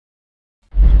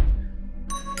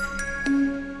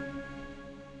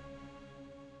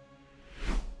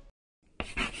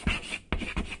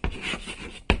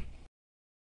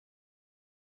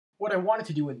what I wanted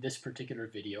to do in this particular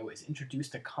video is introduce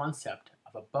the concept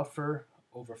of a buffer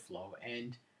overflow.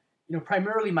 And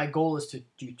primarily my goal is to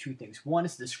do two things. One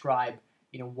is to describe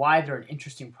why they're an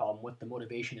interesting problem, what the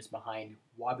motivation is behind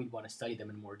why we'd want to study them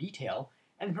in more detail,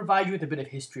 and provide you with a bit of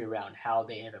history around how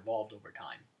they have evolved over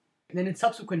time. And then in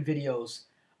subsequent videos,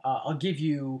 I'll give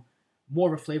you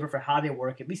more of a flavor for how they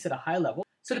work, at least at a high level.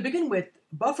 So to begin with,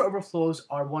 buffer overflows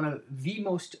are one of the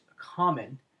most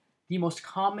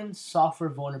common software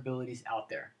vulnerabilities out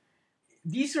there.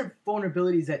 These are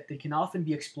vulnerabilities that they can often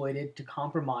be exploited to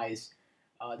compromise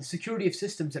the security of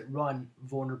systems that run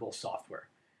vulnerable software.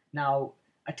 Now,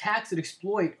 attacks that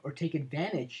exploit or take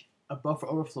advantage of buffer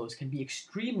overflows can be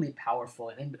extremely powerful,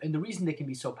 and the reason they can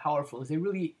be so powerful is they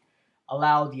really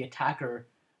allow the attacker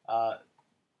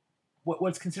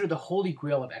what's considered the holy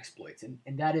grail of exploits, and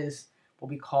that is what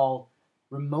we call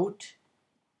remote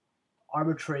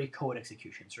arbitrary code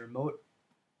executions, or remote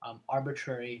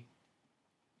arbitrary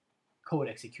code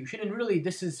execution. And really,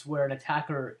 this is where an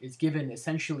attacker is given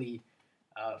essentially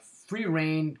free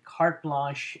reign, carte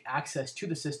blanche access to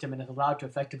the system, and is allowed to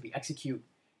effectively execute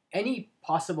any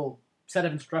possible set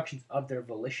of instructions of their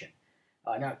volition.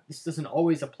 Now, this doesn't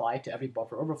always apply to every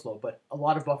buffer overflow, but a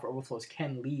lot of buffer overflows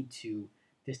can lead to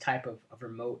this type of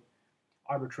remote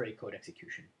arbitrary code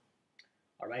execution.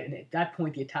 All right, and at that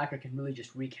point, the attacker can really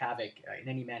just wreak havoc in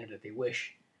any manner that they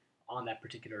wish on that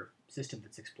particular system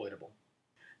that's exploitable.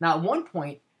 Now, at one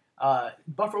point,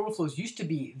 buffer overflows used to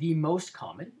be the most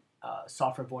common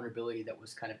software vulnerability that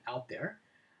was kind of out there.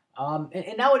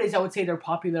 And nowadays, I would say their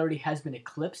popularity has been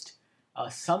eclipsed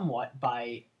somewhat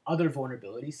by other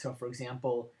vulnerabilities. So, for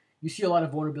example, you see a lot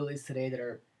of vulnerabilities today that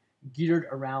are geared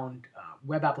around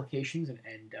web applications and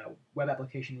web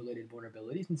application-related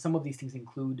vulnerabilities. And some of these things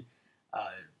include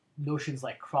notions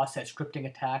like cross-site scripting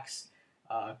attacks,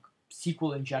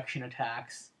 SQL injection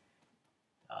attacks,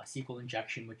 SQL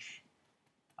injection, which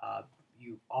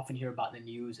you often hear about in the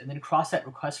news, and then cross-site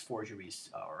request forgeries,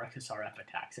 or XSRF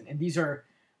attacks. And these are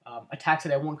attacks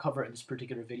that I won't cover in this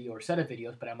particular video or set of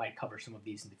videos, but I might cover some of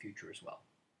these in the future as well.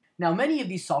 Now, many of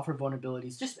these software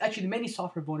vulnerabilities, many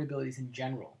software vulnerabilities in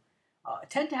general,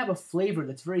 tend to have a flavor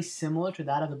that's very similar to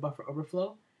that of the buffer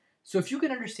overflow. So if you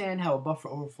can understand how a buffer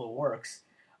overflow works,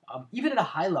 even at a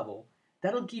high level,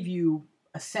 that'll give you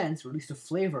a sense, or at least a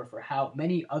flavor, for how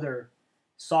many other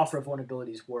software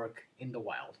vulnerabilities work in the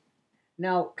wild.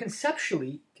 Now,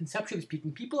 conceptually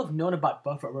speaking, people have known about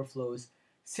buffer overflows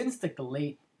since the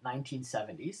late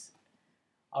 1970s.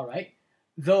 All right,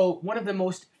 though one of the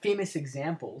most famous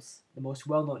examples, the most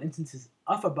well-known instances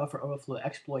of a buffer overflow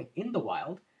exploit in the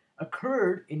wild,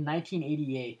 occurred in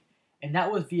 1988, and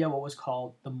that was via what was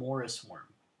called the Morris worm.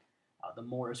 The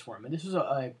Morris worm, and this was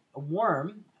a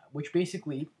worm which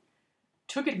basically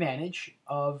took advantage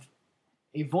of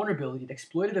a vulnerability, it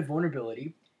exploited a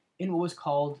vulnerability in what was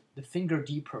called the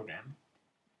FingerD program.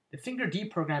 The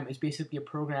FingerD program is basically a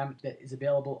program that is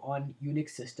available on Unix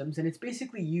systems, and it's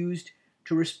basically used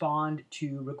to respond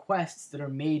to requests that are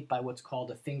made by what's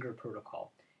called a finger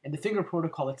protocol. And the finger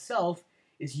protocol itself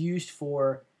is used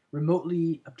for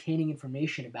remotely obtaining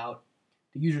information about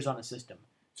the users on a system.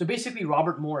 So basically,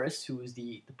 Robert Morris, who is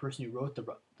the person who wrote the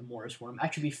Morris worm,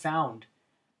 actually found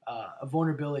a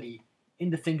vulnerability in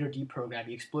the FingerD program.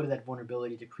 He exploited that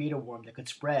vulnerability to create a worm that could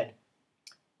spread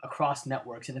across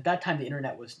networks. And at that time, the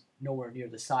internet was nowhere near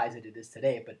the size that it is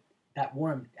today, but that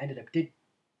worm did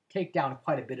take down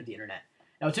quite a bit of the internet.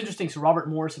 Now, it's interesting. So Robert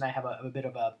Morris and I have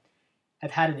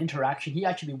have had an interaction. He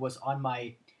actually was on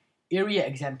my area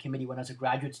exam committee when I was a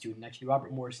graduate student. Actually,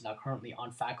 Robert Morris is now currently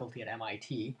on faculty at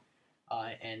MIT,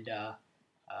 and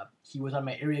he was on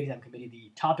my area exam committee.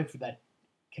 The topic for that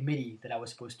committee that I was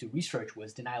supposed to research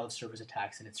was denial of service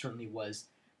attacks, and it certainly was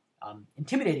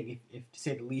intimidating, if to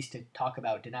say the least, to talk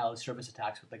about denial of service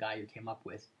attacks with the guy who came up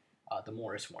with the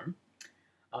Morris worm.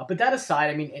 But that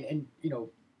aside, I mean, and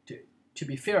to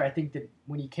be fair, I think that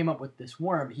when he came up with this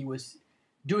worm, he was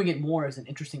doing it more as an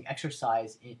interesting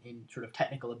exercise in sort of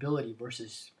technical ability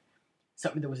versus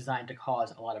something that was designed to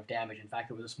cause a lot of damage. In fact,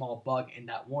 there was a small bug in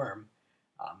that worm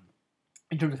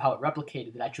in terms of how it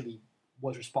replicated that actually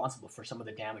was responsible for some of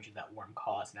the damage that worm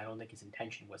caused. And I don't think his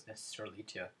intention was necessarily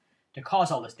to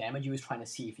cause all this damage. He was trying to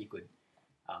see if he could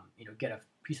get a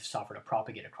piece of software to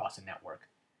propagate across a network.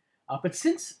 But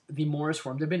since the Morris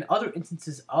worm, there have been other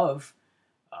instances of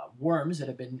worms that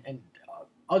have been, and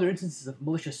other instances of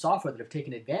malicious software that have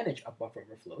taken advantage of buffer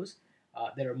overflows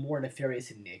that are more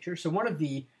nefarious in nature. So one of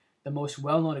the most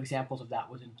well-known examples of that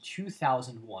was in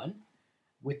 2001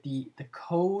 with the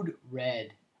Code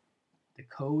Red. The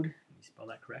Code, let me spell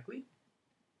that correctly.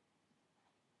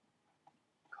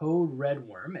 Code Red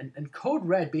worm. And Code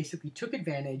Red basically took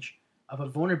advantage of a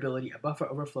vulnerability, a buffer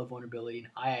overflow vulnerability in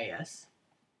IIS,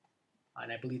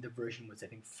 and I believe the version was, I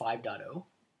think, 5.0.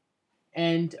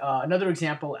 And another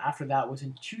example after that was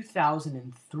in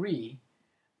 2003,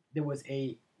 there was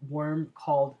a worm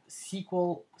called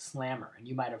SQL Slammer, and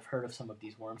you might have heard of some of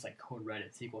these worms like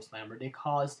CodeReddit, SQL Slammer. They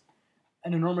caused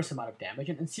an enormous amount of damage,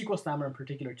 and SQL Slammer in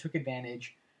particular took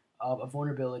advantage of a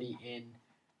vulnerability in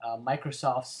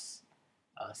Microsoft's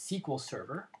SQL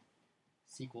Server,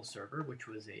 which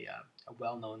was a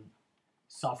well-known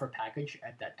software package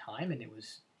at that time, and it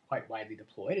was quite widely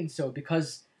deployed. And so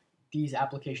because these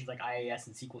applications like IIS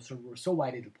and SQL Server were so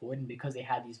widely deployed, and because they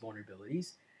had these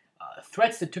vulnerabilities,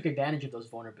 threats that took advantage of those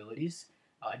vulnerabilities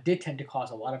did tend to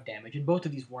cause a lot of damage, and both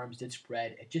of these worms did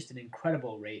spread at just an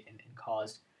incredible rate and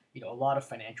caused a lot of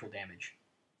financial damage.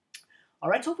 All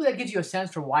right, so hopefully that gives you a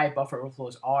sense for why buffer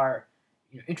overflows are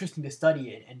interesting to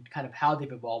study and kind of how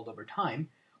they've evolved over time.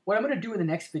 What I'm going to do in the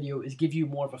next video is give you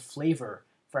more of a flavor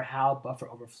for how buffer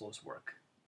overflows work.